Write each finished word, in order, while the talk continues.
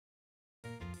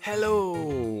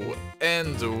Hello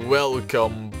and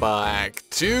welcome back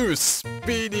to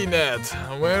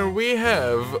Speedynet, where we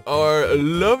have our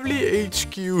lovely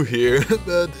HQ here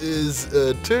that is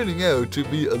turning out to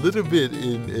be a little bit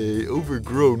in a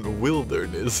overgrown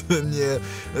wilderness. And yeah,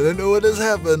 I don't know what has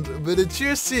happened, but it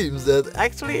sure seems that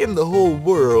actually in the whole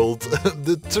world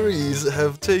the trees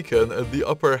have taken the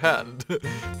upper hand.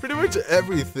 Pretty much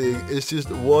everything is just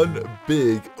one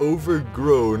big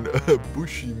overgrown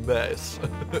bushy mess.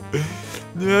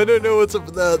 Yeah, I don't know what's up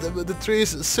with that, but the trees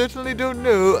certainly don't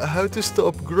know how to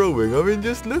stop growing. I mean,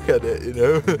 just look at it, you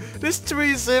know. There's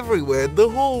trees everywhere. The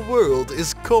whole world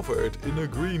is covered in a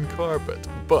green carpet.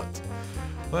 But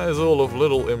that is all of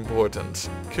little importance,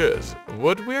 because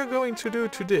what we are going to do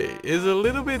today is a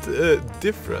little bit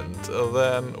different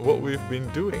than what we've been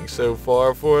doing so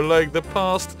far for like the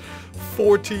past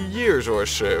 40 years or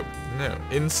so. No,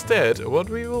 instead, what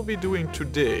we will be doing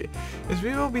today is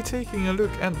we will be taking a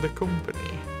look at the company.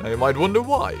 Now you might wonder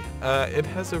why. It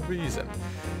has a reason.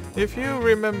 If you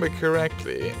remember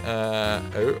correctly,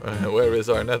 where is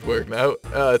our network now?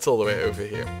 It's all the way over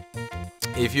here.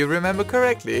 If you remember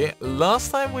correctly,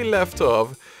 last time we left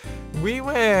off, we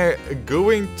were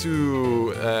going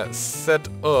to set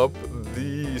up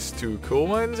these two coal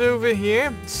mines over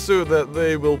here so that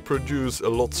they will produce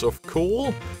lots of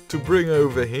coal to bring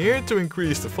over here to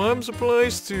increase the farm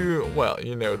supplies to, well,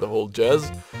 you know, the whole jazz.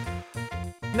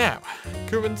 Now,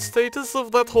 current status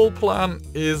of that whole plan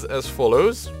is as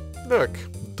follows. Look,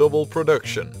 double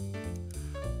production.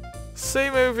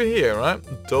 Same over here, right?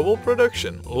 Double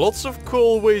production. Lots of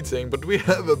coal waiting, but we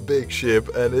have a big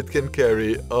ship and it can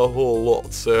carry a whole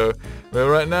lot. So, well,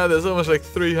 right now there's almost like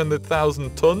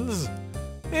 300,000 tons.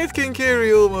 It can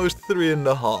carry almost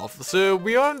 3.5. So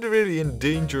we aren't really in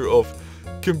danger of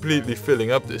completely filling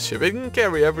up this ship. It can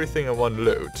carry everything in one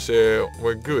load, so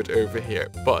we're good over here.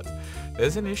 But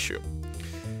there's an issue.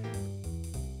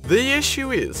 The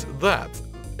issue is that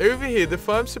over here the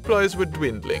farm supplies were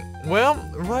dwindling. Well,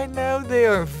 right now they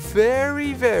are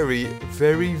very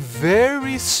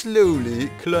slowly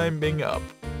climbing up.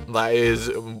 That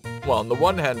is, well, on the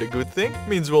one hand a good thing,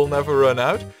 means we'll never run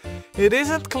out. It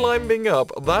isn't climbing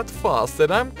up that fast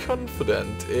that I'm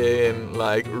confident in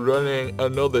like running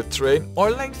another train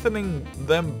or lengthening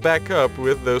them back up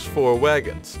with those 4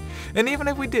 wagons. And even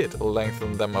if we did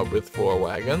lengthen them up with 4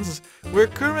 wagons, we're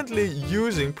currently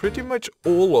using pretty much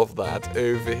all of that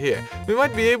over here. We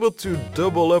might be able to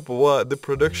double up the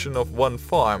production of one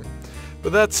farm,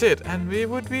 but that's it. And we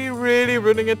would be really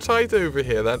running it tight over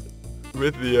here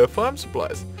with the farm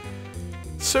supplies.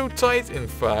 So tight, in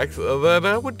fact, that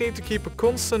I would need to keep a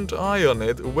constant eye on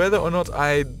it, whether or not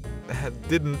I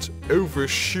didn't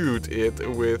overshoot it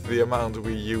with the amount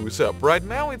we use up. Right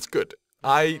now it's good.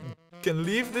 I can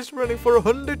leave this running for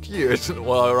 100 years.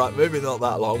 Well, right, maybe not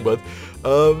that long, but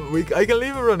I can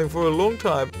leave it running for a long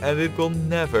time and it will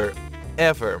never,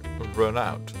 ever run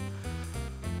out.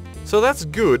 So that's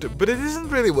good, but it isn't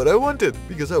really what I wanted,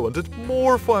 because I wanted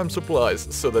more farm supplies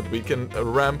so that we can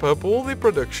ramp up all the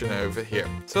production over here.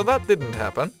 So that didn't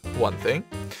happen, one thing.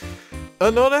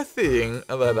 Another thing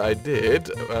that I did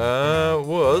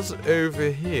was over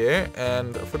here,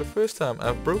 and for the first time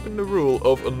I've broken the rule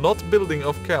of not building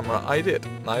off camera. I did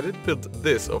build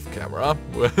this off camera,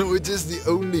 which is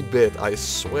the only bit, I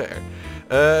swear.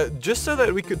 Just so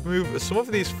that we could move some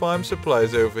of these farm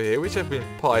supplies over here, which have been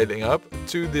piling up,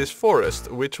 to this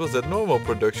forest, which was at normal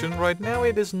production. Right now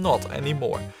it is not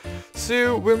anymore.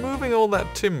 So we're moving all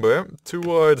that timber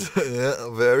towards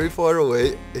very far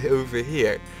away over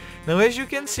here. Now, as you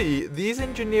can see, these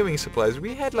engineering supplies,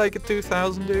 we had like a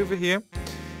 2,000 over here.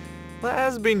 That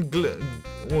has been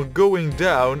going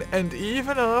down, and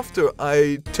even after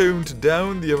I toned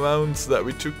down the amounts that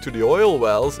we took to the oil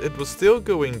wells, it was still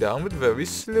going down, but very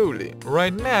slowly.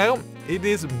 Right now, it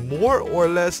is more or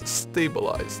less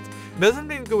stabilized. It hasn't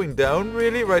been going down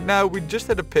really. Right now, we just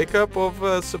had a pickup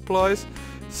of supplies,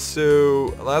 so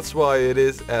that's why it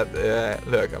is at,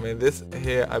 look, I mean, this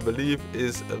here, I believe,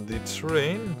 is the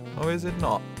train, or is it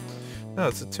not? No,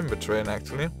 it's a timber train,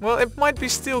 actually. Well, it might be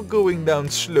still going down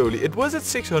slowly. It was at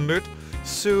 600,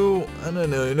 so, I don't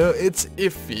know, you know, it's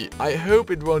iffy. I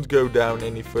hope it won't go down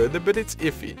any further, but it's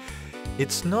iffy.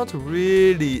 It's not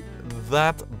really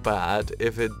that bad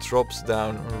if it drops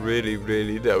down really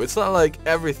low. It's not like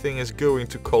everything is going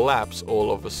to collapse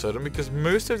all of a sudden, because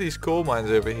most of these coal mines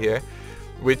over here,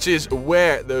 which is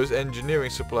where those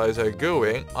engineering supplies are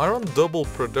going, are on double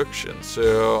production,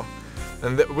 so...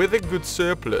 And with a good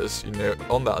surplus, you know,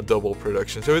 on that double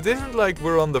production. So it isn't like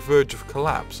we're on the verge of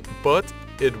collapse, but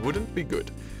it wouldn't be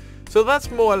good. So that's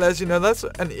more or less, you know, that's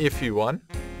an iffy one.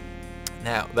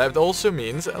 Now, that also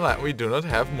means that we do not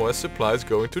have more supplies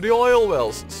going to the oil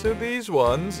wells. So these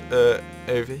ones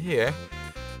over here,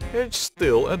 they're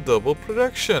still a double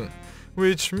production.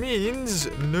 Which means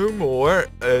no more,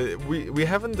 we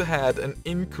haven't had an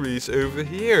increase over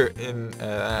here in,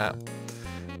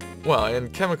 in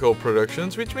chemical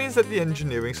productions, which means that the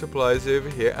engineering supplies over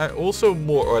here are also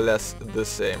more or less the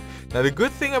same. Now the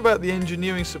good thing about the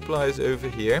engineering supplies over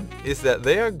here is that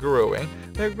they are growing.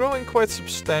 They're growing quite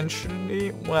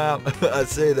substantially. Well, I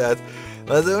say that.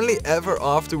 That's only ever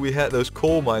after we had those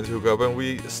coal mines hook up and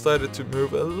we started to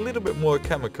move a little bit more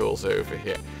chemicals over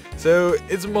here. So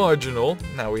it's marginal.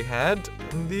 Now we had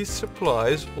these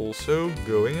supplies also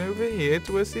going over here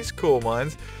towards these coal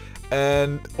mines.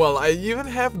 And, well, I even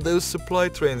have those supply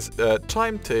trains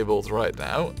timetabled right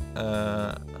now.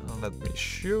 Let me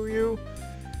show you.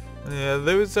 Yeah,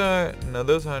 those are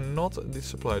not the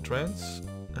supply trains.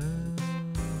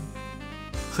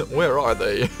 Where are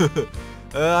they?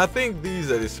 I think these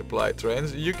are the supply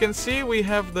trains. You can see we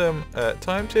have them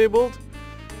timetabled.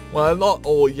 Well, not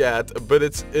all yet, but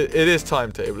it is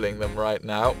timetabling them right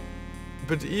now.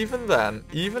 But even then,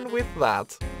 even with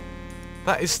that,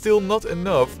 that is still not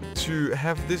enough to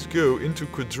have this go into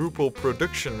quadruple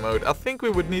production mode. I think we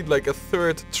would need like a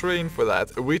third train for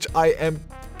that, which I am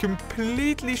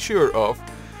completely sure of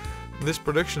this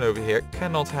production over here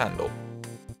cannot handle.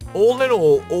 All in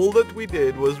all that we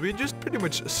did was we just pretty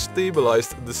much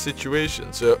stabilized the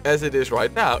situation. So as it is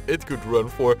right now, it could run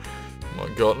for, well,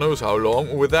 God knows how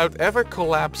long without ever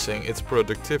collapsing its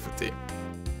productivity.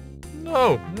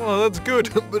 Oh, well, that's good,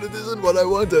 but it isn't what I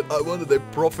wanted. I wanted a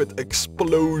profit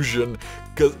explosion,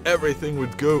 because everything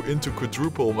would go into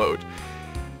quadruple mode.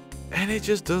 And it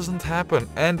just doesn't happen.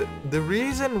 And the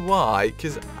reason why,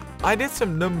 because I did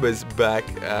some numbers back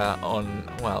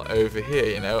over here,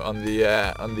 you know, on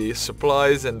the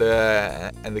supplies and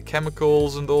the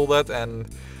chemicals and all that, and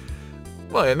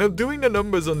well, you know, doing the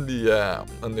numbers on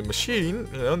the machine,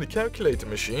 you know, on the calculator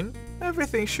machine.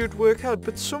 Everything should work out,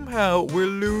 but somehow we're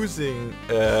losing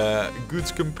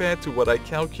goods compared to what I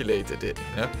calculated it,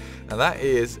 you know? And that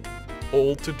is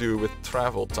all to do with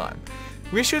travel time.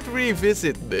 We should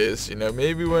revisit this, you know,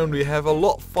 maybe when we have a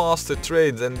lot faster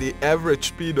trains and the average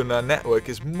speed on our network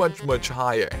is much, much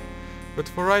higher. But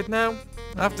for right now,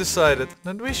 I've decided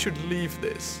that we should leave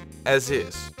this as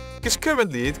is. Because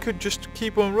currently it could just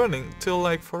keep on running till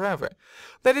like forever.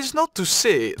 That is not to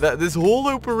say that this whole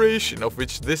operation, of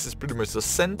which this is pretty much the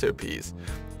centerpiece,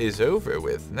 is over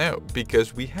with. No,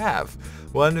 because we have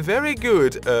one very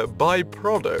good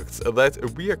byproduct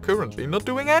that we are currently not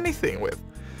doing anything with.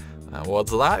 And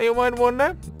what's that, you might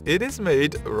wonder? It is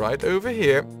made right over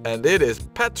here, and it is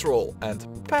petrol. And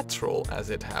petrol,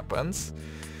 as it happens,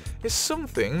 is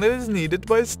something that is needed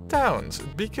by towns,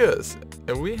 because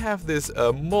we have this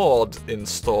mod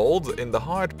installed in the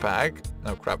hard pack.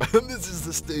 Oh crap, this is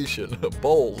the station,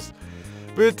 balls.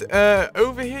 But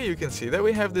over here you can see that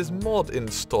we have this mod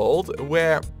installed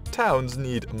where towns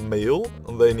need mail,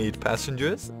 they need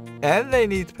passengers, and they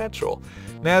need petrol.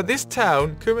 Now this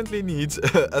town currently needs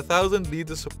 1,000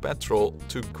 liters of petrol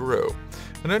to grow.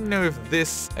 I don't know if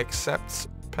this accepts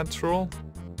petrol.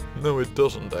 No, it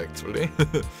doesn't actually.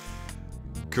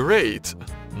 Great.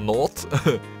 Not.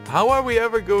 How are we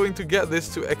ever going to get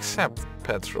this to accept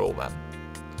petrol then?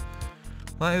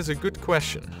 That is a good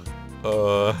question.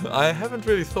 I haven't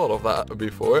really thought of that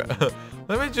before.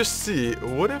 Let me just see.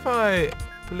 What if I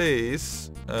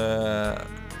place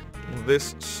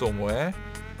this somewhere?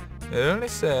 It only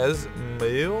says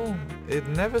mail. It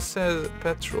never says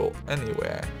petrol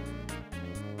anywhere.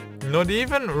 Not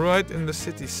even right in the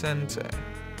city center.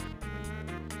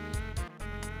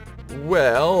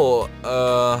 Well,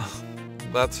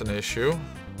 that's an issue,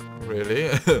 really.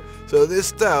 So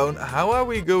this town, how are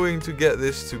we going to get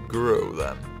this to grow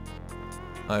then?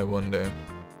 I wonder.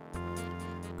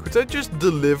 Could I just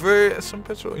deliver some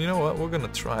petrol? You know what, we're gonna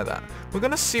try that. We're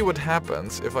gonna see what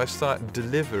happens if I start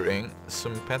delivering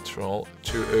some petrol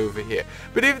to over here.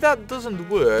 But if that doesn't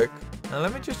work,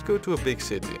 let me just go to a big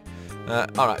city.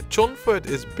 Alright, Chonford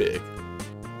is big.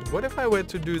 What if I were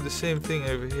to do the same thing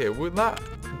over here? Would that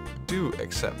do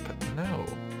accept no.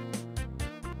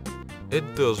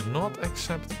 It does not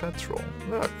accept petrol.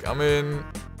 Look, I mean,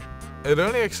 it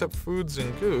only accepts foods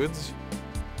and goods.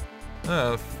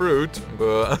 Fruit,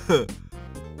 but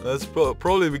that's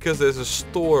probably because there's a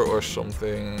store or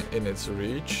something in its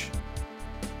reach.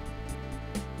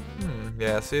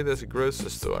 Yeah, see, there's a grocery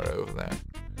store over there.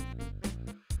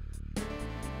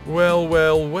 Well,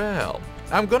 well, well.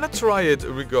 I'm gonna try it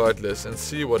regardless and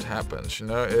see what happens, you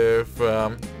know, if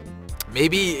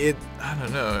maybe it, I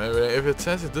don't know, if it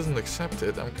says it doesn't accept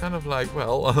it, I'm kind of like,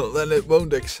 well, then it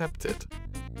won't accept it.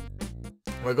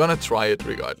 We're gonna try it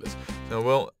regardless. So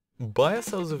we'll buy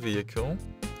ourselves a vehicle.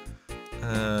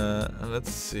 And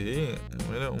let's see,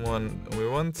 we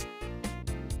want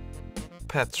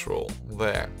petrol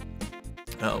there.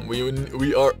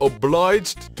 We are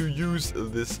obliged to use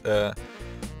this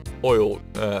oil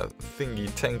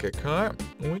thingy tanker car,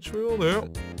 which we will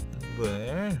do.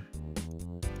 There.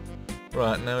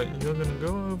 Right, now you're gonna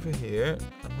go over here,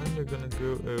 and then you're gonna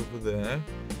go over there.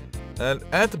 And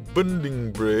at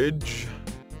Bunding Bridge,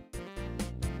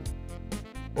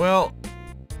 well,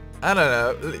 I don't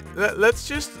know.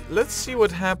 Let's see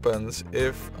what happens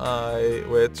if I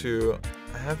were to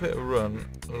have it run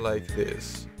like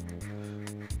this.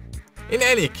 In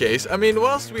any case, I mean,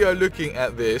 whilst we are looking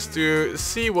at this to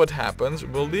see what happens,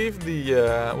 we'll leave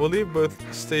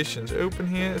both stations open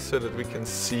here so that we can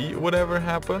see whatever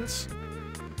happens.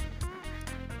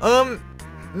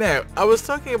 Now, I was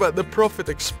talking about the profit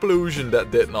explosion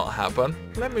that did not happen.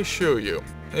 Let me show you.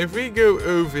 If we go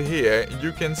over here,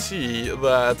 you can see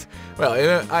that, well, you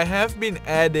know, I have been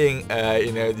adding,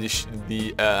 you know, the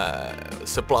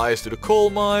supplies to the coal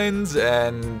mines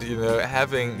and, you know,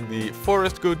 having the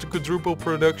forest go to quadruple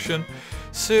production.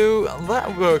 So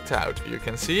that worked out. You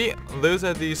can see those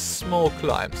are these small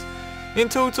climbs. In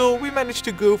total, we managed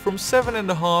to go from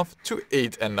 7.5 to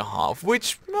 8.5,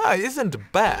 which isn't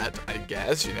bad, I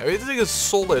guess. You know, it's like a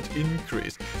solid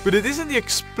increase, but it isn't the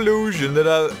explosion that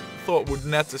I thought would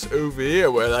net us over here,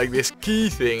 where like this key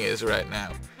thing is right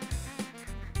now.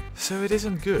 So it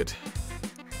isn't good.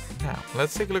 Now,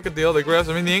 let's take a look at the other graphs.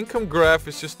 I mean, the income graph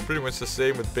is just pretty much the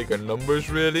same with bigger numbers,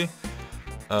 really.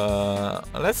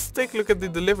 Let's take a look at the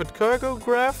delivered cargo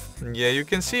graph. Yeah, you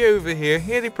can see over here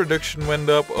the production went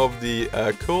up of the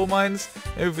coal mines,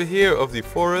 over here of the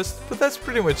forest, but that's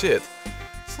pretty much it.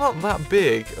 It's not that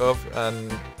big of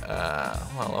an,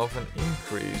 of an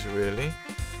increase, really.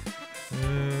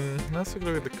 Let's take a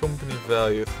look at the company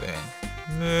value thing.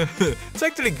 It's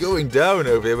actually going down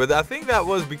over here, but I think that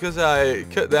was because I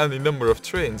cut down the number of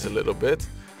trains a little bit.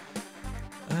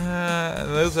 And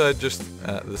those are just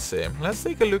the same. Let's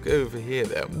take a look over here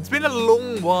though. It's been a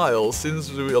long while since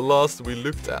we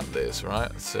looked at this,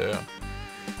 right? So,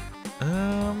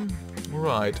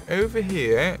 right, over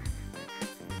here.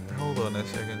 Hold on a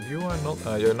second,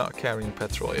 you're not carrying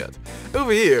petrol yet.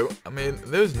 Over here, I mean,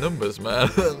 those numbers, man,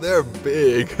 they're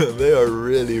big. They are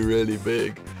really, really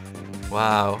big.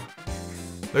 Wow.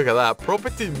 Look at that.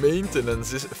 Property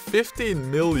maintenance is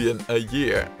 15 million a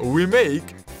year. We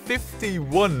make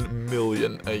 51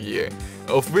 million a year,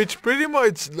 of which pretty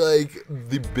much like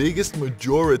the biggest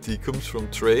majority comes from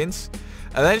trains.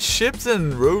 And then ships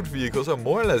and road vehicles are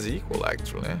more or less equal,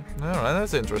 actually. Alright,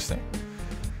 that's interesting.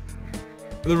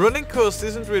 The running cost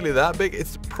isn't really that big.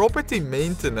 It's property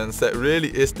maintenance that really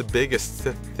is the biggest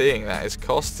thing that is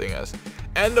costing us.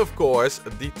 And of course,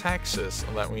 the taxes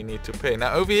that we need to pay.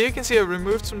 Now over here you can see I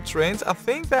removed some trains. I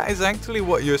think that is actually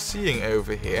what you're seeing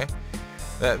over here.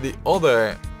 That the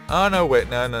other... Oh no, wait,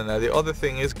 no. The other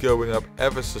thing is going up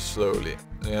ever so slowly.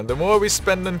 And the more we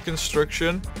spend on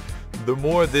construction, the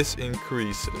more this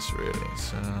increases, really.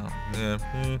 So,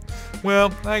 yeah.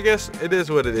 Well, I guess it is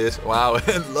what it is. Wow,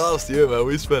 and last year, man,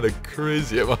 we spent a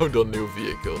crazy amount on new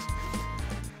vehicles.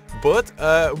 But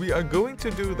we are going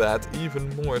to do that even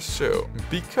more so,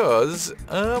 because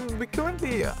we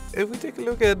currently, if we take a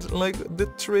look at like the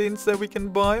trains that we can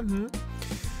buy,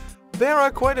 there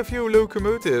are quite a few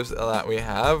locomotives that we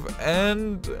have,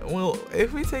 and well,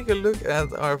 if we take a look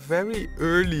at our very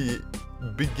early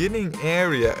beginning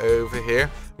area over here,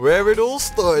 where it all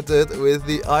started with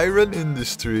the iron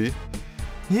industry,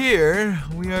 here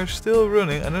we are still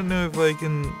running. I don't know if I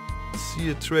can see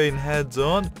a train heads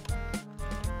on.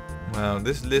 Wow,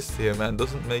 this list here, man,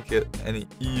 doesn't make it any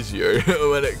easier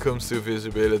when it comes to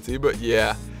visibility, but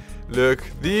yeah. Look,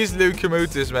 these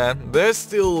locomotives, man, they're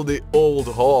still the old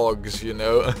hogs, you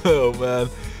know. Oh man,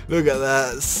 look at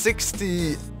that,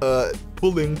 60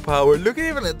 pulling power. Look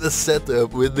even at the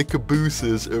setup with the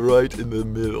cabooses right in the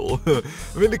middle. I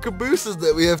mean, the cabooses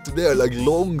that we have today are like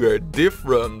longer,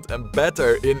 different, and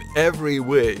better in every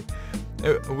way.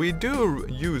 We do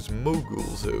use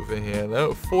moguls over here,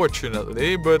 though,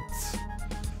 fortunately, but...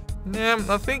 yeah,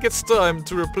 I think it's time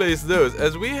to replace those,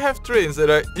 as we have trains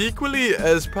that are equally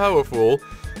as powerful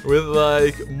with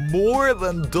like more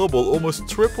than double, almost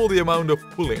triple the amount of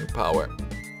pulling power.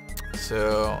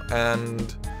 So,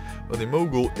 and well, the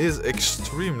mogul is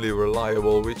extremely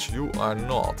reliable, which you are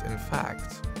not, in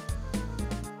fact.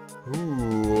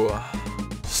 Ooh.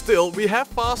 Still, we have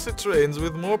faster trains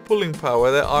with more pulling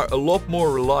power that are a lot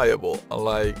more reliable,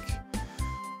 like...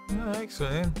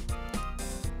 actually,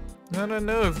 I don't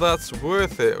know if that's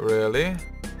worth it, really.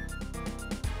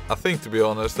 I think, to be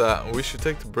honest, that we should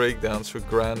take the breakdowns for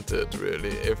granted, really,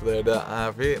 if they're that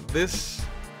heavy. This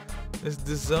is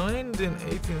designed in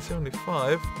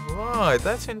 1875. Right,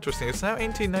 that's interesting. It's now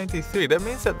 1893. That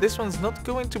means that this one's not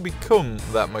going to become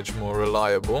that much more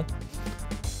reliable.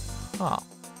 Huh.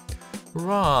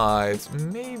 Right,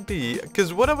 maybe.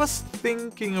 Because what I was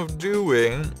thinking of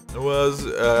doing was,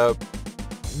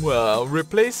 well,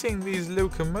 replacing these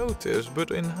locomotives,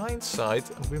 but in hindsight,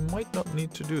 we might not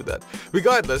need to do that.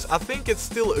 Regardless, I think it's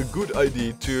still a good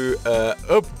idea to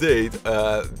update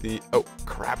the... Oh,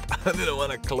 crap. I didn't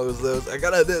want to close those. I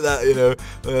gotta do that, you know.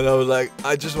 And I was like,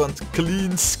 I just want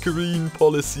clean screen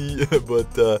policy, but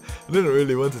I didn't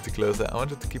really want it to close that. I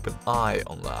wanted to keep an eye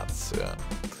on that, so...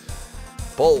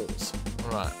 Balls.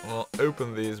 Right, we'll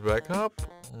open these back up.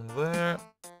 There.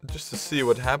 Just to see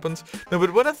what happens. No,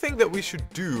 but what I think that we should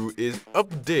do is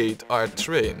update our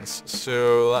trains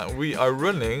so that we are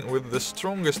running with the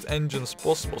strongest engines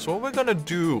possible. So what we're gonna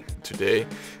do today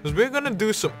is we're gonna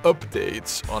do some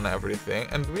updates on everything,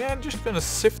 and we are just gonna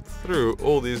sift through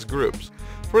all these groups.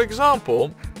 For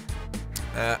example,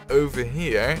 over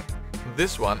here,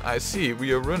 this one, I see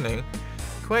we are running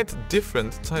quite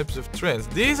different types of trains.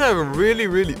 These are really,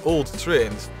 really old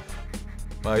trains.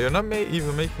 Well, you're not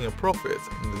even making a profit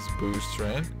in this boost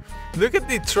train. Look at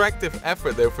the attractive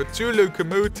effort though for 2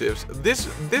 locomotives.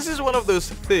 This is one of those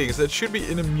things that should be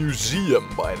in a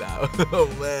museum by now. Oh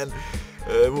man.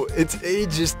 Its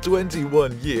age is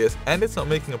 21 years and it's not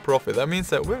making a profit. That means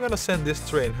that we're gonna send this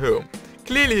train home.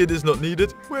 Clearly it is not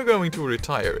needed. We're going to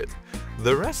retire it.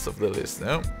 The rest of the list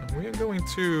now, we are going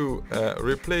to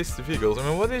replace the vehicles. I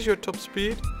mean, what is your top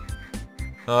speed?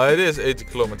 It is 80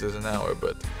 kilometers an hour,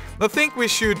 but I think we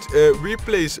should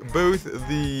replace both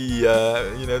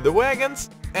the, you know, the wagons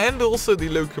and also the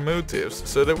locomotives,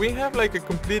 so that we have like a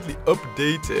completely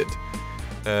updated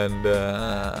and,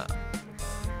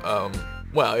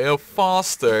 well, you know,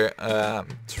 faster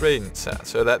train set,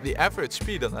 so that the average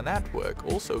speed on the network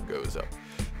also goes up.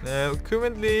 Now,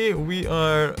 currently we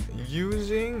are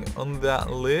using on that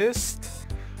list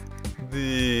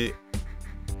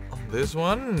this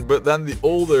one, but then the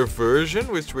older version,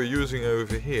 which we're using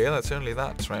over here, that's only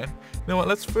that train. You know what,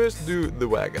 let's first do the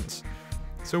wagons.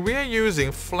 So we are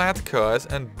using flat cars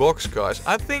and box cars.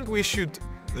 I think we should,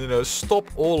 you know, stop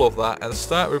all of that and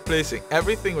start replacing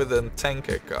everything with the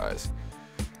tanker cars.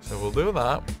 So we'll do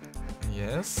that.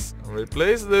 Yes,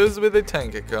 replace those with the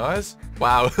tanker cars.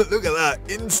 Wow, look at that,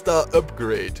 insta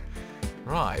upgrade.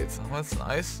 Right, that's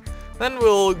nice. Then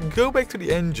we'll go back to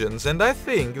the engines, and I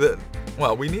think that,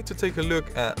 well, we need to take a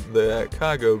look at the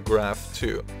cargo graph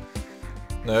too.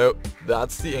 No,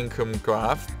 that's the income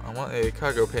graph. I want a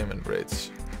cargo payment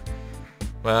rates.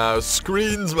 Wow,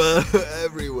 screens, man,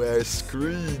 everywhere,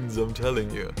 screens, I'm telling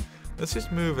you. Let's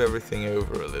just move everything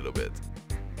over a little bit.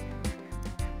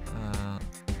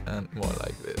 And more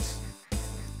like this.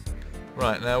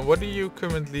 Right, now what do you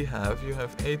currently have? You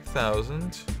have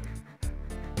 8,000.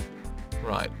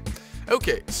 Right.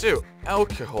 Okay, so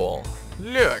alcohol.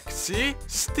 Look, see?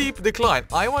 Steep decline.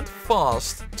 I want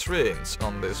fast trains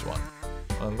on this one.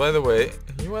 And by the way,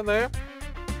 you are there?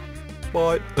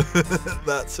 Bye.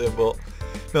 That simple.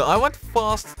 No, I want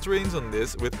fast trains on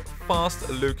this with fast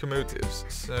locomotives.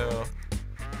 So,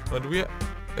 what we are...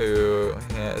 Oh,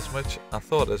 yeah, as much... I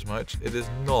thought as much. It is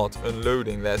not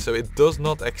unloading there, so it does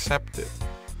not accept it.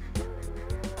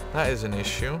 That is an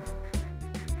issue.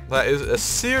 That is a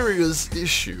serious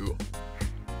issue.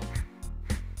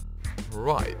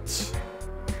 Right.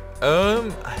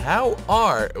 How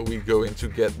are we going to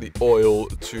get the oil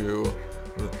to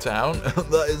the town?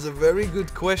 That is a very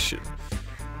good question.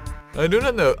 I do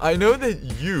not know. I know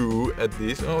that you, at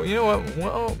least... Oh, you know what?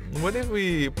 Well, what if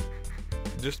we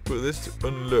just put this to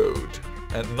unload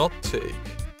and not take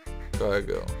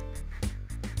cargo?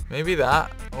 Maybe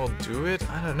that will do it.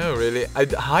 I don't know, really. I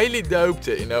highly doubt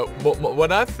it, you know.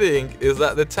 What I think is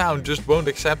that the town just won't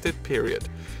accept it, period.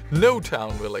 No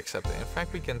town will accept it. In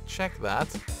fact, we can check that.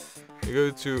 We go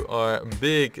to our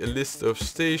big list of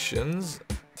stations,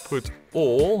 put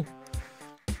all.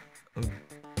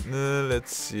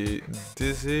 Let's see.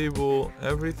 Disable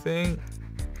everything.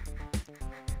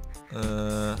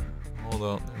 Hold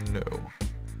on. No.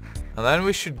 And then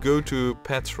we should go to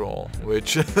Petrol,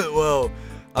 which, well,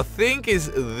 I think is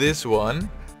this one.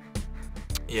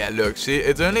 Yeah, look, see,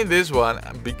 it's only this one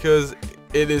because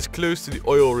it is close to the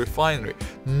oil refinery.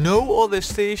 No other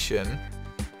station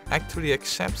actually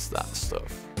accepts that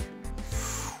stuff.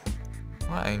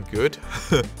 That ain't good.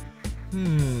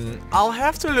 I'll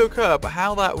have to look up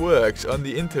how that works on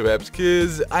the interwebs,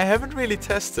 because I haven't really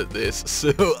tested this,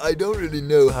 so I don't really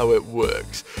know how it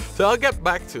works. So I'll get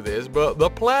back to this, but the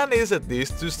plan is at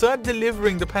least to start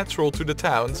delivering the petrol to the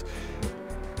towns.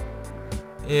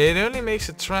 Yeah, it only makes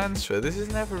a transfer. This is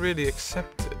never really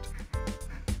accepted.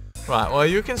 Right, well,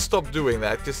 you can stop doing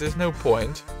that, because there's no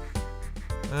point.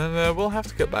 And we'll have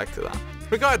to get back to that.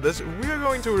 Regardless, we are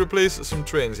going to replace some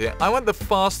trains here. I want the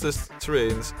fastest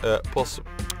trains possible.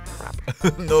 Crap.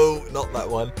 No, not that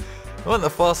one. I want the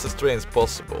fastest trains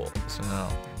possible. So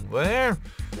now, there.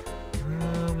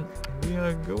 We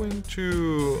are going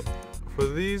to... For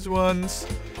these ones,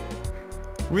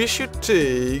 we should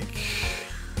take...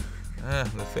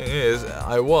 the thing is,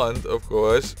 I want, of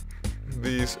course,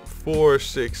 these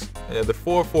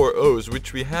 440s,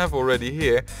 which we have already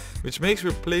here, which makes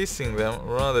replacing them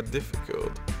rather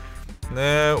difficult.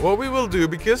 Now, what we will do,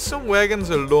 because some wagons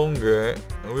are longer,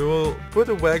 we will put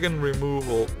a wagon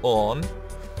removal on,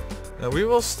 and we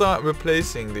will start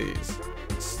replacing these.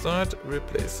 Start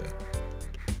replacing.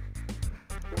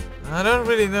 I don't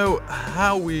really know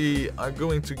how we are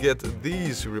going to get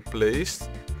these replaced.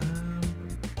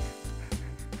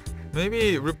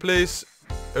 Maybe replace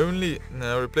only,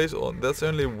 no, replace all, that's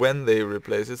only when they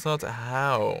replace, it's not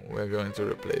how we're going to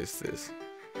replace this.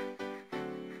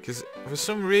 Because for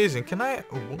some reason,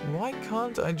 why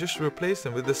can't I just replace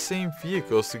them with the same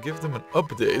vehicles to give them an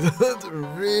update? That's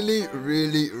really,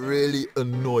 really, really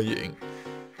annoying.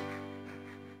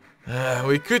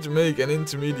 We could make an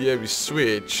intermediary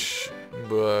switch,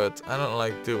 but I don't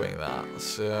like doing that,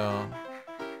 so...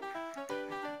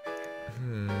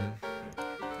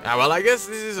 Ah, well, I guess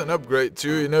this is an upgrade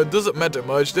too, you know, it doesn't matter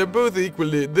much. They're both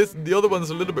equally... The other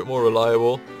one's a little bit more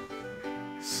reliable.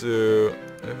 So,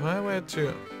 if I were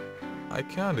to... I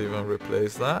can't even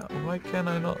replace that. Why can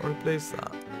I not replace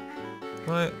that?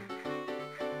 Why?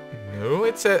 No,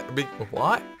 it's a big...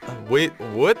 What? Wait,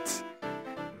 what?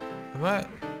 What?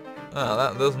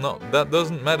 Ah, that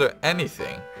doesn't matter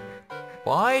anything.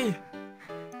 Why?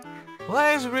 Well,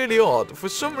 that is really odd. For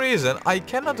some reason, I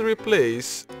cannot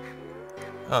replace...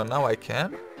 Oh, now I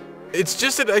can? It's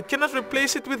just that I cannot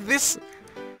replace it with this.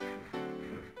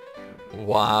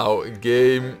 Wow,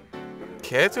 game.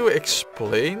 Care to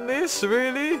explain this,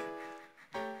 really?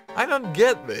 I don't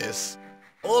get this.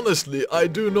 Honestly, I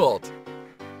do not.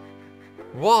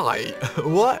 Why?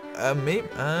 What? Maybe...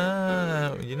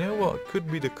 you know what could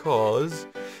be the cause?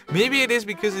 Maybe it is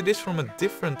because it is from a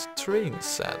different train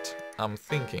set. I'm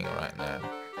thinking right now.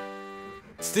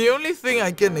 It's the only thing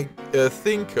I can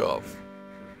think of.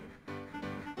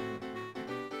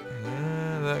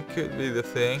 That could be the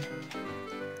thing.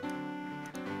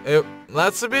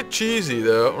 That's a bit cheesy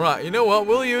though. Right, you know what?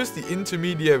 We'll use the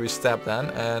intermediary step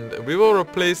then, and we will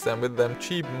replace them with them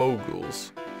cheap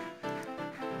moguls.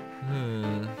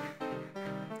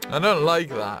 I don't like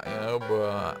that, you know,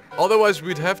 but otherwise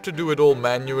we'd have to do it all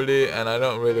manually, and I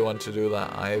don't really want to do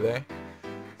that either.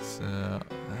 So,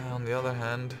 on the other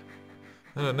hand,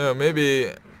 I don't know,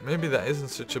 maybe that isn't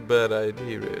such a bad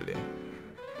idea really.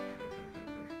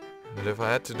 But if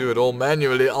I had to do it all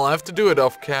manually, I'll have to do it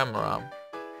off camera.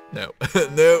 No,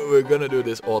 no, we're gonna do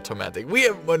this automatic. We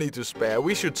have money to spare,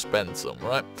 we should spend some,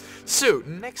 right? So,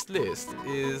 next list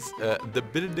is the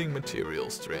building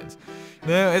materials trains.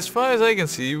 Now, as far as I can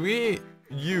see, we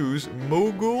use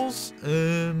moguls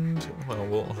and,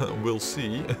 well, we'll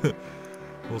see.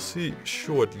 We'll see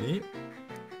shortly.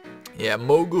 Yeah,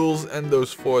 moguls and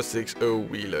those 460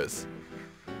 wheelers.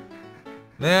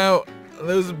 Now,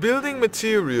 those building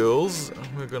materials,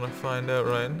 we're gonna find out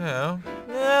right now.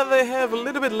 Yeah, they have a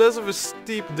little bit less of a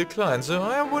steep decline, so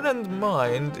I wouldn't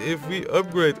mind if we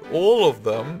upgrade all of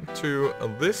them to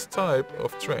this type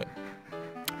of train.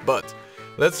 But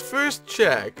let's first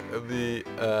check the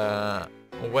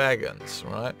wagons,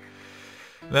 right?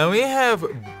 Now we have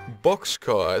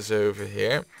boxcars over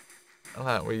here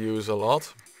that we use a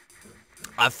lot.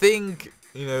 I think,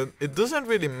 you know, it doesn't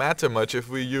really matter much if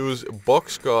we use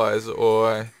boxcars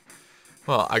or...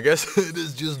 Well, I guess it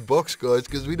is just boxcars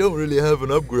because we don't really have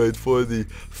an upgrade for the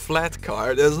flat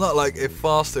car. There's not like a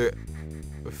faster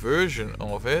version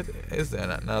of it, is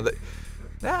there? Now,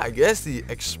 yeah, I guess the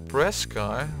express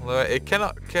car, it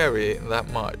cannot carry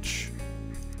that much.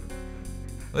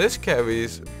 This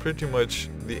carries pretty much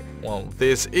the... Well,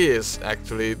 this is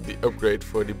actually the upgrade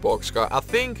for the boxcar. I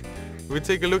think if we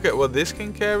take a look at what this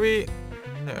can carry...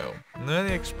 No,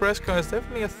 the express car is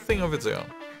definitely a thing of its own.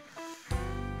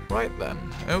 Right then,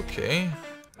 okay.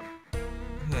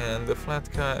 And the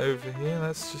flat car over here,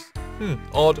 that's just...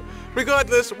 odd.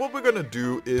 Regardless, what we're gonna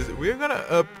do is we're gonna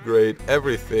upgrade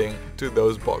everything to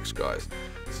those boxcars.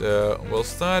 So we'll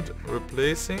start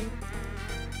replacing.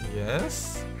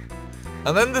 Yes.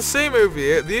 And then the same over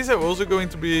here. These are also going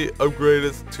to be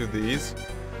upgraded to these.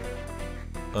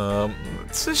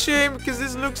 It's a shame because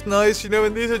this looks nice, you know,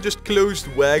 and these are just closed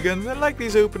wagons. I like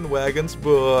these open wagons,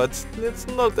 but it's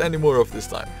not anymore of this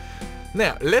time.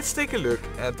 Now, let's take a look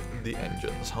at the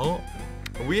engines, huh?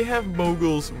 We have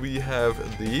moguls, we have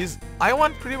these. I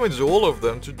want pretty much all of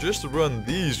them to just run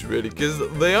these, really, because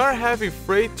they are heavy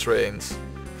freight trains.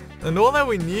 And all that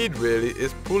we need, really,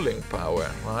 is pulling power,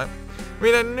 right? I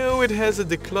mean, I know it has a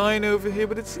decline over here,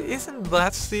 but it isn't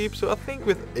that steep, so I think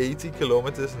with 80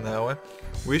 kilometers an hour,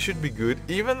 we should be good.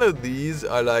 Even though these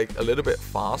are, like, a little bit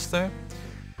faster,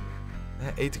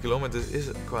 80 kilometers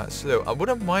is quite slow. I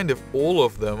wouldn't mind if all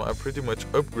of them are pretty much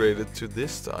upgraded to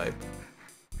this type.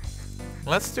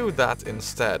 Let's do that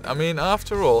instead. I mean,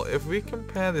 after all, if we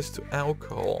compare this to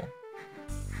alcohol,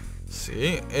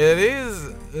 see, it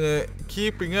is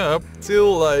keeping up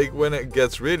till like when it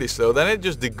gets really slow. Then it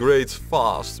just degrades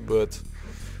fast. But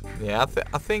yeah,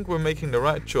 I think we're making the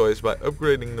right choice by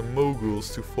upgrading the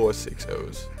moguls to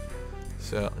 460s.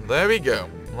 So there we go.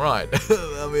 Right.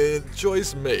 I mean,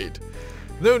 choice made.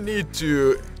 No need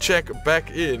to check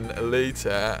back in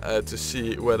later to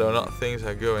see whether or not things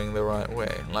are going the right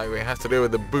way, like we have to do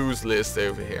with the booze list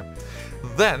over here.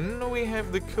 Then we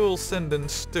have the coal, sand and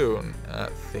stone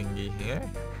thingy here.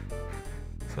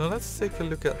 So let's take a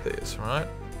look at this, right?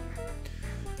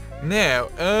 Now,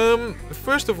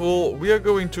 first of all, we are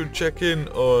going to check in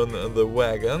on the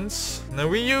wagons. Now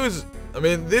we use... I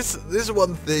mean, this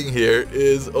one thing here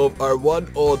is of our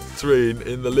one odd train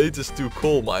in the latest 2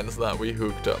 coal mines that we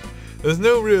hooked up. There's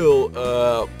no real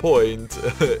point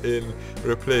in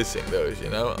replacing those, you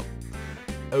know.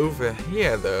 Over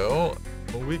here, though,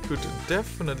 we could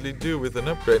definitely do with an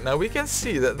upgrade. Now, we can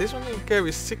see that this one can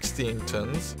carry 16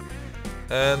 tons,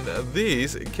 and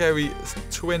these carry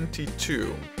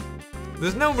 22.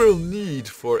 There's no real need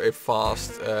for a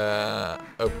fast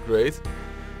upgrade.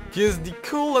 Because the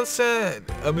coal and sand,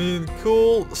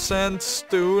 coal, sand,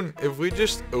 stone, if we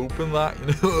just open that, you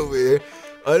know, over here,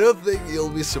 I don't think you'll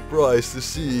be surprised to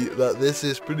see that this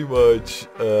is pretty much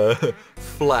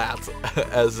flat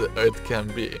as it can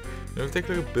be. Now, if we take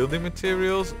a look at building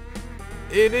materials,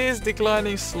 it is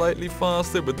declining slightly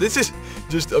faster, but this is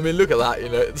just, I mean, look at that, you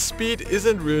know, the speed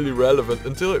isn't really relevant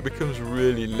until it becomes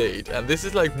really late, and this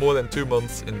is like more than 2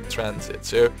 months in transit,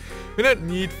 so we don't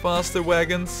need faster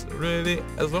wagons, really,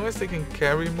 as long as they can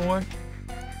carry more,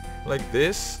 like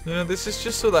this, you know, this is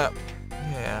just so that,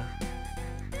 yeah,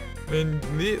 I mean,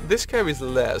 this carries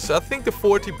less, so I think the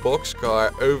 40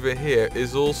 boxcar over here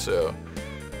is also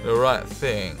the right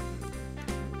thing.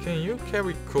 Can you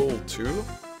carry coal too?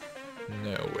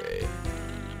 No way.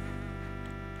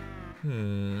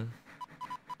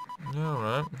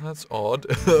 Alright, that's odd.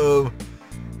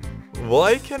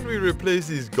 Why can't we replace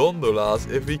these gondolas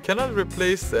if we cannot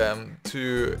replace them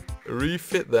to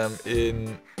refit them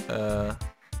in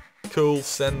coal,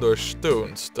 sand or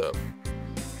stone stuff?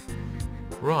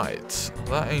 Right,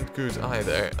 that ain't good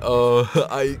either.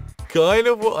 I kind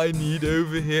of what I need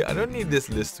over here. I don't need this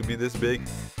list to be this big.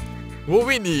 What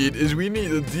we need is we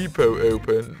need a depot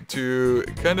open to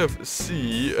kind of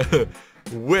see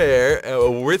where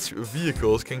or which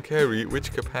vehicles can carry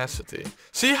which capacity.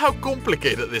 See how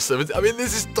complicated this stuff is? I mean,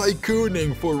 this is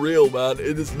tycooning for real, man.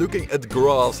 It is looking at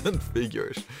graphs and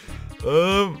figures.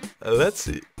 Let's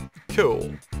see.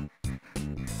 Coal.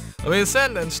 I mean,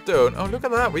 sand and stone. Oh, look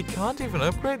at that. We can't even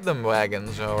upgrade them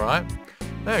wagons, alright.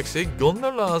 Actually,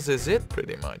 gondolas is it,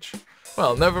 pretty much.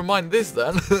 Well, never mind this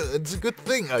then. It's a good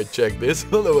thing I checked this,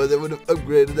 otherwise I would have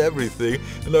upgraded everything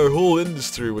and our whole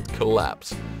industry would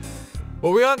collapse.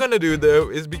 What we are gonna do though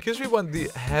is, because we want the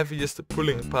heaviest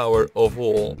pulling power of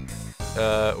all,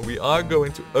 we are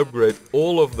going to upgrade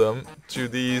all of them to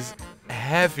these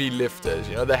heavy lifters,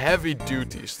 you know, the heavy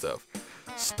duty stuff.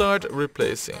 Start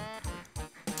replacing.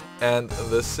 And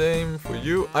the same for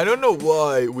you. I don't know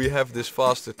why we have this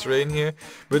faster train here,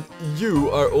 but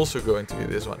you are also going to be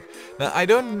this one. Now, I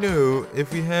don't know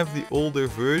if we have the older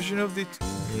version of the...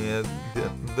 Yeah,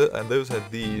 and those are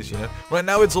these, you know. Right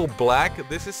now it's all black.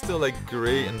 This is still like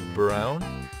grey and brown.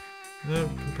 You know,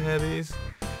 compare these.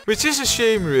 Which is a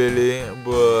shame, really,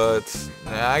 but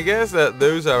I guess that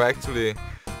those are actually...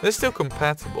 They're still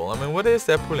compatible. I mean, what is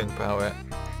their pulling power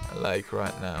like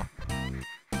right now?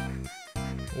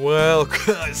 Well,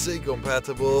 I say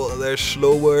compatible, they're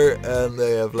slower and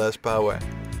they have less power.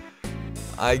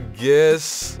 I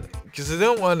guess, because I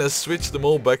don't want to switch them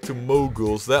all back to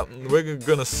moguls, that we're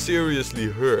gonna seriously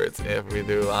hurt if we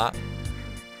do that.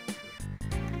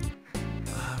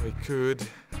 We could.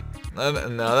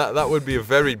 No, that would be a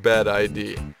very bad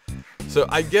idea. So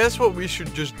I guess what we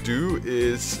should just do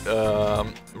is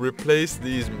replace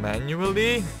these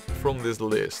manually from this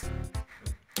list.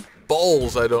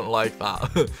 Balls, I don't like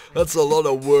that. That's a lot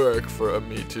of work for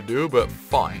me to do, but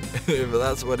fine. If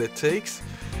that's what it takes,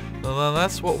 then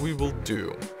that's what we will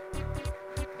do.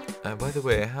 By the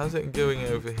way, how's it going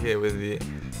over here with the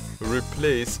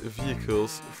replace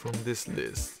vehicles from this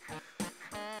list?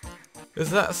 Is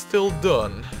that still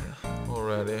done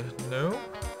already? No?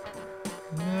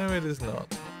 No, it is not.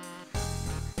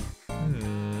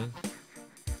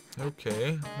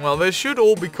 Okay. Well, they should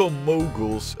all become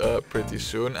moguls pretty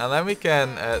soon, and then we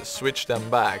can switch them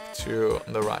back to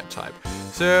the right type.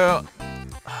 So,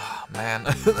 man,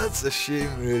 that's a shame,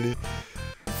 really.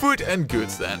 Food and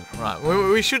goods, then. Right,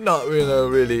 we should not, you know,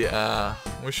 really,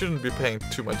 we shouldn't be paying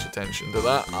too much attention to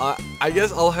that. I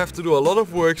guess I'll have to do a lot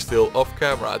of work still off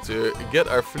camera to get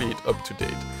our fleet up to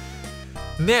date.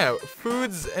 Now,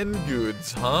 foods and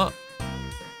goods, huh?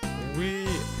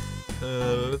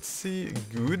 Let's see,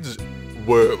 goods.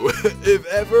 Whoa, if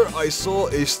ever I saw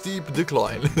a steep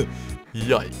decline.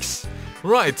 Yikes.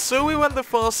 Right, so we want the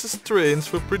fastest trains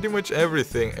for pretty much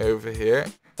everything over here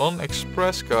on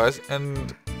express cars,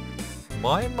 and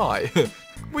my,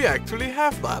 we actually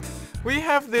have that. We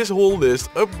have this whole list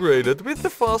upgraded with the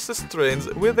fastest trains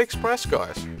with express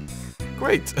cars.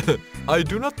 Great, I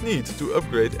do not need to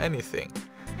upgrade anything.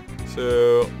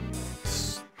 So,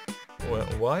 well,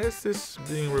 why is this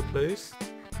being replaced?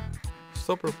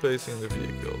 Stop replacing the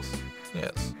vehicles.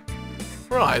 Yes.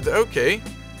 Right, okay.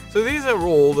 So these are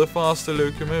all the faster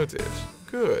locomotives.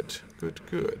 Good, good,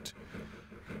 good.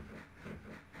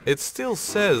 It still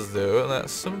says, though, that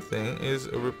something is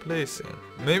replacing.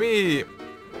 Maybe,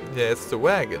 yeah, it's the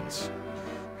wagons.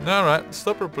 Alright,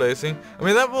 stop replacing. I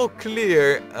mean, that will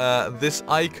clear this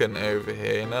icon over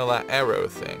here, you know, that arrow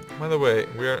thing. By the way,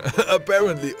 we're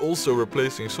apparently also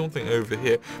replacing something over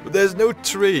here, but there's no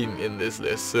train in this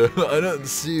list, so I don't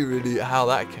see really how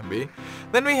that can be.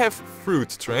 Then we have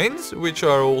fruit trains, which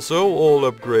are also all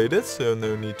upgraded, so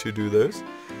no need to do those.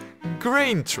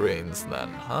 Grain trains then,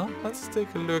 huh? Let's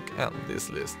take a look at this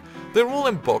list. They're all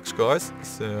in boxcars,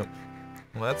 so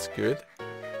that's good.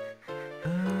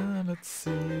 Let's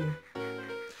see.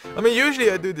 I mean,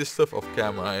 usually I do this stuff off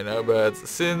camera, you know, but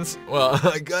since, well,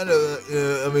 I kind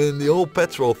of, I mean, the whole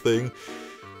petrol thing,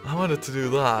 I wanted to do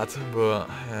that, but,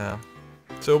 yeah.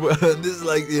 So, this is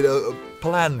like, you know,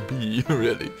 plan B,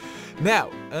 really. Now,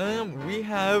 we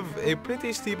have a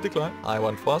pretty steep decline. I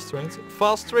want fast trains.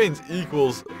 Fast trains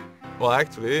equals, well,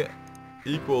 actually,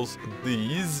 equals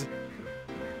these.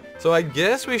 So I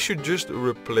guess we should just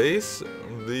replace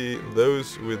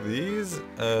those with these,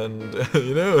 and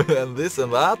you know, and this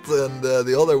and that, and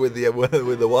the other with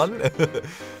the one.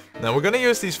 Now we're gonna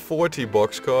use these 40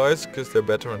 boxcars because they're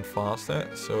better and faster.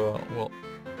 So we'll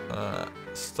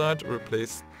start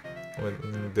replace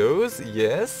with those,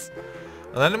 yes.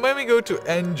 And then when we go to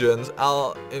engines,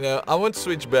 I won't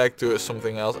switch back to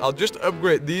something else. I'll just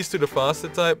upgrade these to the faster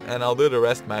type, and I'll do the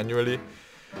rest manually.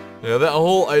 You know, that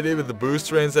whole idea with the boost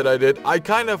trains that I did, I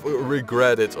kind of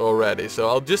regret it already. So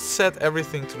I'll just set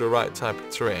everything to the right type of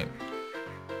train.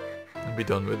 And be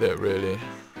done with it, really.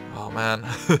 Oh, man.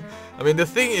 I mean, the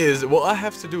thing is, what I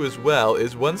have to do as well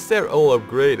is once they're all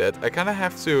upgraded, I kind of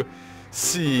have to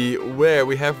see where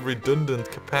we have redundant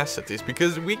capacities.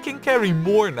 Because we can carry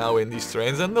more now in these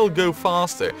trains and they'll go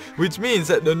faster. Which means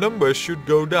that the numbers should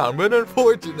go down. But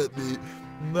unfortunately,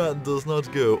 that does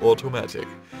not go automatic.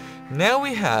 Now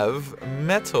we have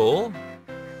metal,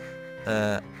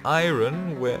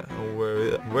 iron,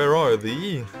 where are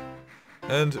they?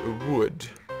 And wood.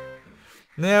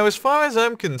 Now, as far as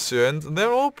I'm concerned,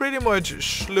 they're all pretty much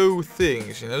slow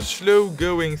things, you know, slow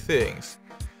going things.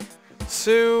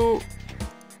 So,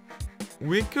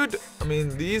 we could, I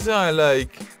mean, these are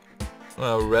like,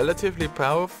 well, relatively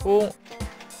powerful.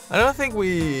 I don't think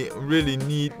we really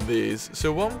need these.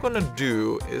 So what I'm gonna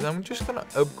do is I'm just gonna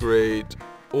upgrade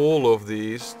all of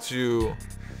these to,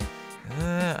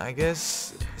 I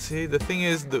guess, see, the thing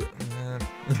is,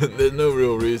 there's no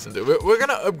real reason to. We're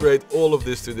gonna upgrade all of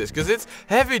this to this, because it's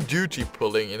heavy duty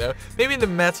pulling, you know. Maybe the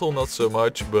metal not so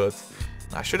much, but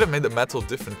I should have made the metal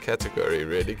different category,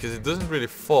 really, because it doesn't really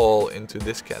fall into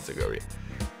this category.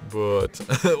 But,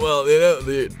 well, you know,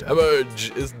 the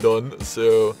damage is done,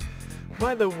 so.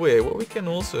 By the way, what we can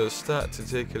also start to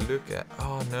take a look at,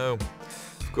 oh no,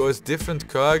 of course, different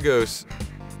cargoes.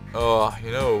 Oh,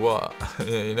 you know what?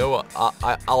 You know what?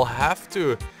 I'll have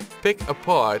to pick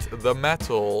apart the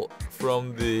metal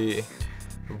from the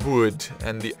wood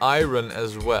and the iron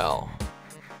as well.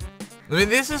 I mean,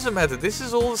 this doesn't matter. This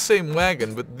is all the same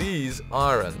wagon, but these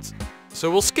aren't. So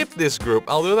we'll skip this group.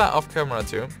 I'll do that off camera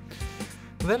too.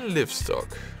 Then livestock.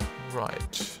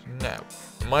 Right. Now,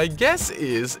 my guess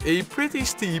is a pretty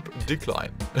steep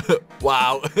decline.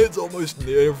 Wow, it's almost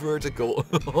near vertical.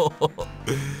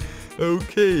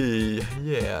 Okay,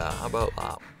 yeah, how about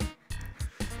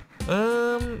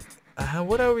that?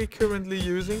 What are we currently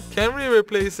using? Can we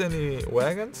replace any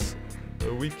wagons?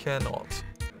 We cannot.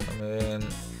 I mean,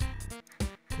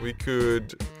 we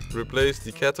could replace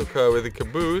the cattle car with a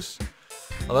caboose.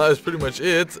 And that is pretty much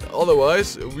it.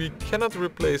 Otherwise, we cannot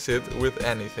replace it with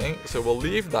anything. So we'll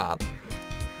leave that.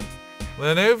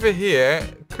 Then over here,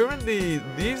 currently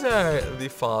these are the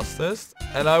fastest.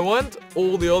 And I want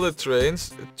all the other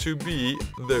trains to be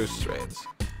those trains.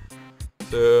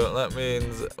 So that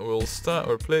means we'll start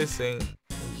replacing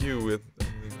you with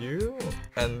you.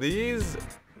 And these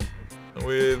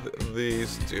with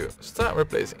these two. Start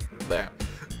replacing. There.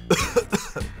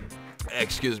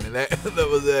 Excuse me, that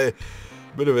was a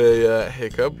bit of a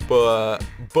hiccup,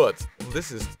 but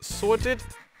this is sorted.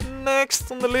 Next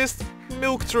on the list,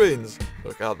 milk trains.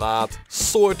 Look at that,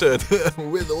 sorted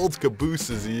with old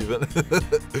cabooses even.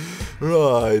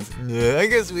 Right, yeah, I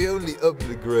guess we only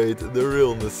upgrade the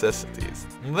real necessities.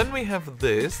 And then we have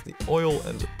this, the oil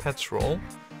and petrol.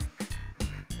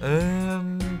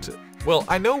 And well,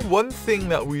 I know one thing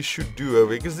that we should do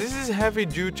over here, because this is heavy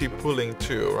duty pulling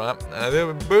too, right?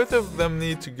 Both of them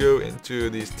need to go into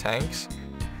these tanks.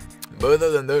 Both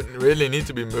of them don't really need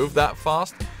to be moved that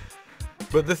fast.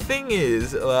 But the thing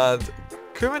is that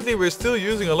currently we're still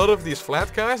using a lot of these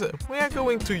flat cars. We are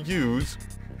going to use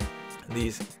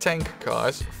these tank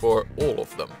cars for all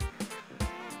of them.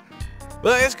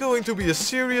 That is going to be a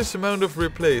serious amount of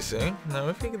replacing. Now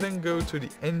if we then go to the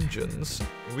engines,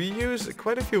 we use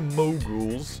quite a few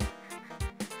moguls.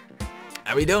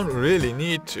 And we don't really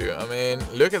need to. I mean,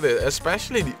 look at it,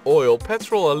 especially the oil.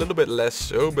 Petrol a little bit less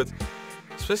so, but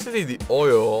especially the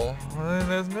oil, I mean,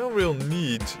 there's no real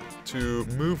need to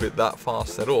move it that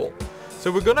fast at all.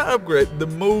 So we're gonna upgrade the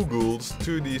moguls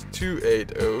to these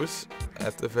 280s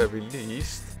at the very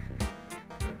least.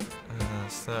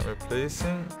 Start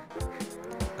replacing.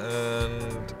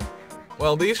 And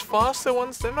well, these faster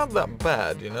ones, they're not that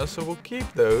bad, you know, so we'll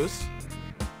keep those.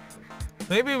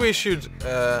 Maybe we should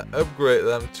upgrade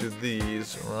them to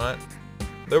these, right?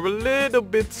 They're a little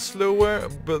bit slower,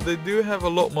 but they do have a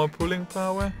lot more pulling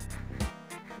power.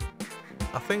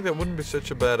 I think that wouldn't be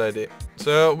such a bad idea.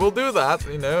 So we'll do that,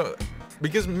 you know,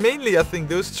 because mainly I think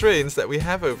those trains that we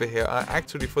have over here are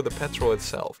actually for the petrol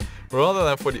itself, rather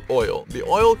than for the oil. The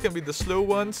oil can be the slow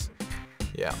ones.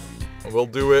 Yeah. We'll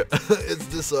do it. It's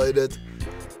decided.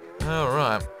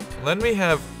 Alright. Then we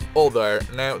have other.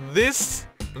 Now this,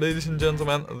 ladies and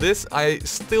gentlemen, this I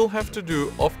still have to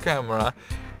do off camera.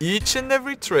 Each and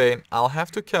every train I'll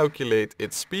have to calculate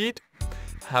its speed,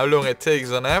 how long it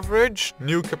takes on average,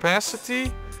 new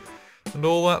capacity, and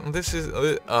all that. This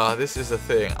is a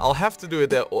thing. I'll have to do it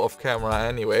there off camera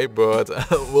anyway, but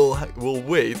we'll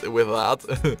wait with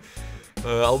that.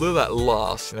 I'll do that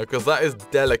last, you know, because that is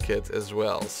delicate as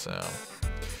well. So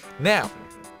now,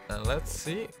 let's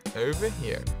see over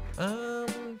here.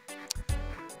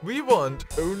 We want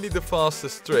only the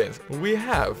fastest trains. We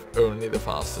have only the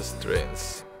fastest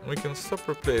trains. We can stop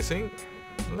replacing.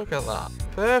 Look at that.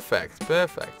 Perfect,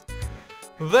 perfect.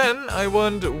 Then I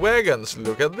want wagons.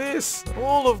 Look at this.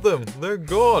 All of them. They're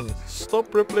gone.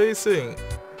 Stop replacing.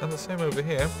 And the same over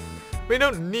here. We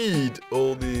don't need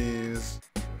all these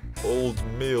old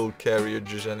mail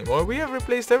carriages anymore. We have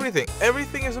replaced everything.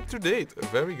 Everything is up to date.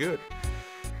 Very good.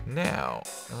 Now,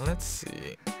 let's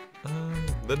see.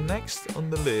 The next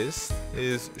on the list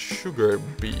is sugar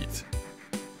beet.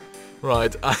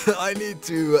 Right, I need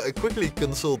to quickly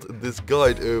consult this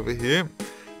guide over here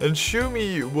and show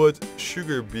me what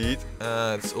sugar beet.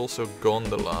 It's also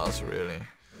gondolas, really.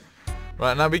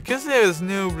 Right, now because there is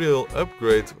no real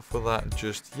upgrade for that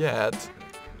just yet,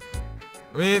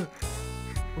 I mean,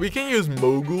 we can use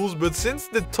moguls, but since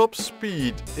the top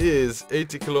speed is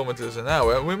 80 kilometers an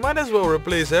hour, we might as well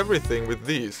replace everything with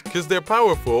these, because they're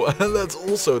powerful and that's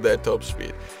also their top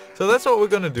speed. So that's what we're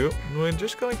gonna do. We're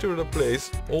just going to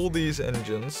replace all these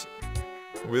engines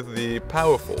with the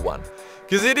powerful one,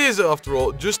 because it is, after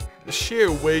all, just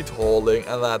sheer weight hauling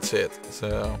and that's it.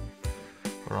 So,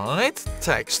 right,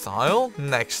 textile,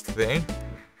 next thing.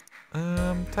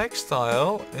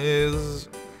 Textile is,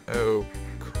 oh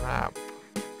crap.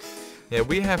 Yeah,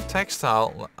 we have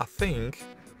textile, I think.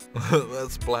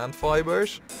 That's plant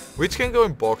fibers, which can go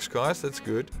in boxcars, that's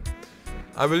good.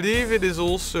 I believe it is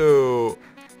also...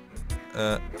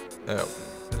 oh,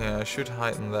 yeah, I should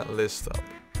heighten that list up.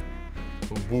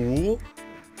 wool,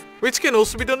 which can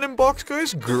also be done in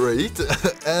boxcars. Great.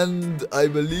 And I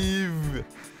believe...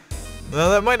 Now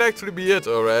that might actually be it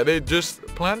already. Just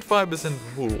plant fibers and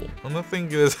wool. I don't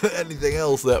think there's anything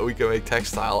else that we can make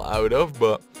textile out of,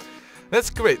 but that's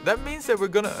great. That means that we're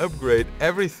gonna upgrade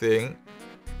everything.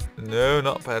 No,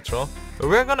 not petrol. But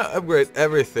we're gonna upgrade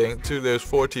everything to those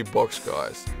 40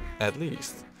 boxcars, at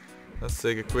least. Let's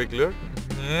take a quick look.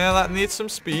 Yeah, that needs some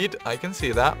speed. I can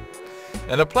see that.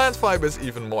 And the plant fibers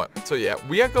even more. So yeah,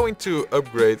 we are going to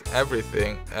upgrade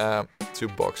everything to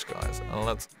boxcars. And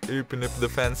let's open up the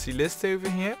fancy list over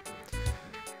here.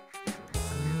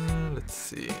 Let's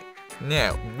see.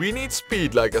 Now, we need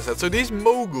speed, like I said. So these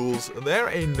moguls, they're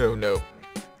a no-no.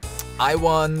 I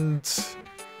want...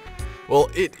 Well,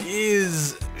 it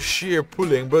is sheer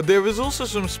pulling, but there is also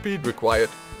some speed required.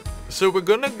 So we're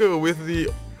gonna go with the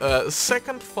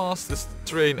second fastest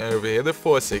train over here, the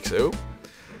 460.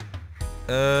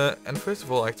 And first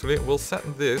of all, actually, we'll set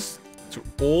this to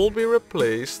all be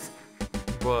replaced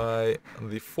by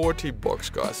the 40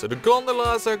 boxcars. So the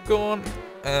gondolas are gone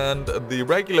and the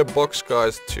regular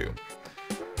boxcars too.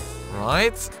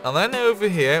 Right, and then over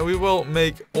here we will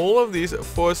make all of these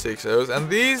 460s, and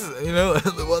these, you know,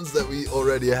 the ones that we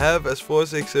already have as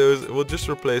 460s, we'll just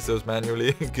replace those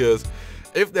manually, because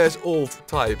if there's old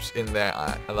types in there,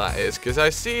 that is, because I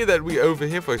see that we over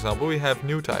here, for example, we have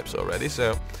new types already,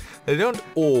 so they don't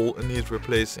all need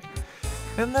replacing.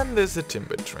 And then there's the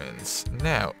timber trains.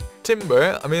 Now,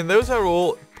 timber, I mean, those are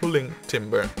all pulling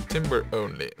timber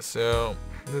only, so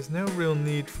there's no real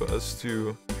need for us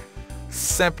to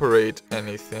separate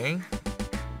anything.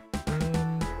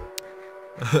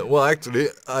 Well, actually,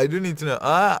 I do need to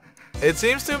know. It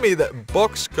seems to me that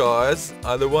boxcars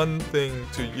are the one thing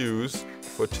to use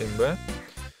for timber.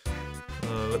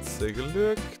 Let's take a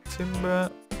look.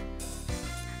 Timber.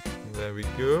 There we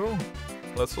go.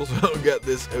 Let's also get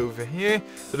this over here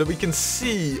so that we can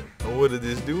see what it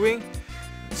is doing.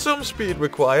 Some speed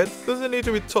required. Doesn't need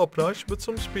to be top-notch, but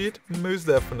some speed, most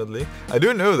definitely. I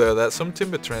do know, though, that some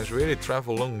timber trains really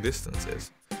travel long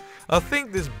distances. I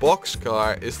think this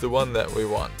boxcar is the one that we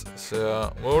want.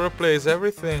 So we'll replace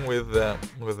everything with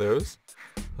those.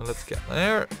 So let's get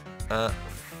there.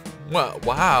 Well,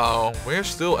 wow, we're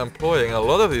still employing a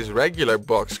lot of these regular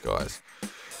boxcars.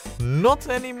 Not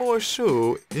anymore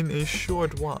so in a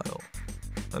short while.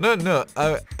 I don't know,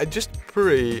 I just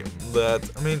pray that,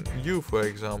 I mean, you for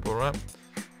example, right?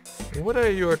 What are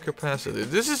your capacity?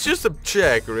 This is just a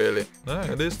check, really.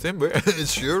 It is timber, it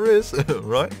sure is,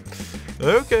 right?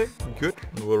 Okay, good,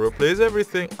 we'll replace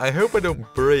everything. I hope I don't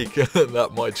break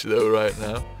that much though right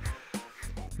now.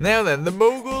 Now then, the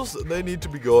moguls, they need to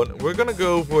be gone. We're gonna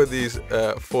go for these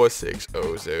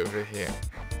 460s over here.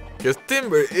 Because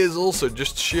timber is also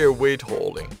just sheer weight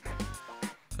hauling.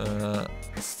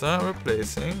 Start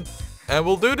replacing, and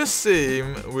we'll do the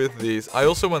same with these. I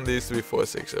also want these to be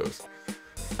 460s,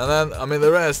 and then I mean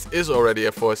the rest is already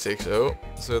a 460,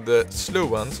 so the slow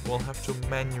ones we'll have to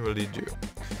manually do.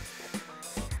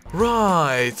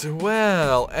 Right,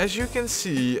 well, as you can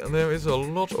see, there is a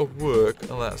lot of work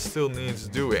that still needs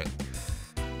doing,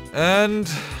 and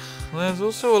there's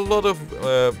also a lot of,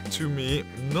 to me,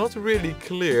 not really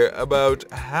clear about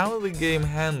how the game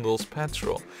handles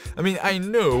petrol. I mean, I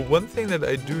know, one thing that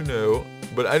I do know,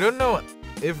 but I don't know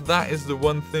if that is the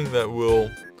one thing that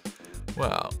will,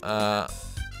 well,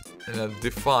 you know,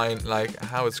 define, like,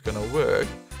 how it's gonna work.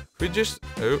 We just,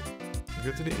 go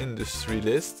to the industry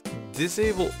list,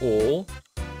 disable all,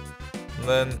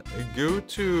 then go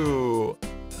to,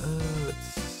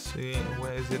 let's see,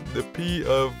 where is it, the P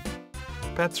of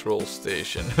petrol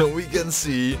station. We can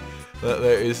see that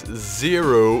there is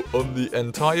 0 on the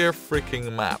entire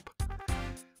freaking map.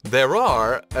 There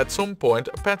are, at some point,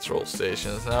 petrol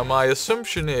stations. Now my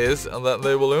assumption is that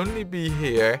they will only be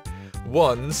here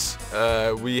once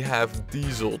we have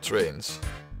diesel trains.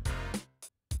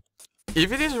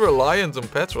 If it is reliant on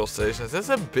petrol stations, that's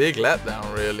a big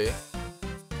letdown, really.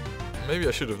 Maybe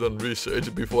I should have done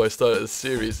research before I started a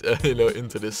series, you know,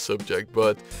 into this subject,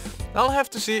 but I'll have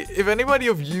to see. If anybody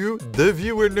of you, the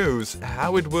viewer, knows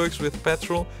how it works with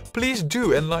petrol, please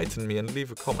do enlighten me and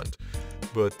leave a comment.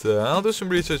 But I'll do some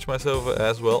research myself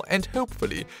as well, and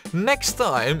hopefully next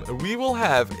time we will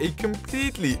have a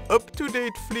completely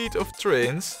up-to-date fleet of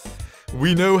trains.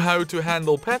 We know how to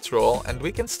handle petrol, and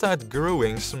we can start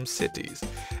growing some cities.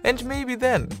 And maybe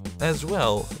then, as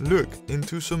well, look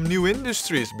into some new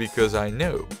industries, because I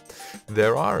know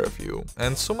there are a few,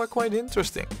 and some are quite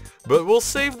interesting. But we'll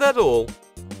save that all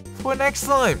for next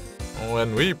time,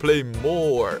 when we play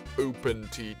more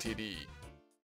OpenTTD.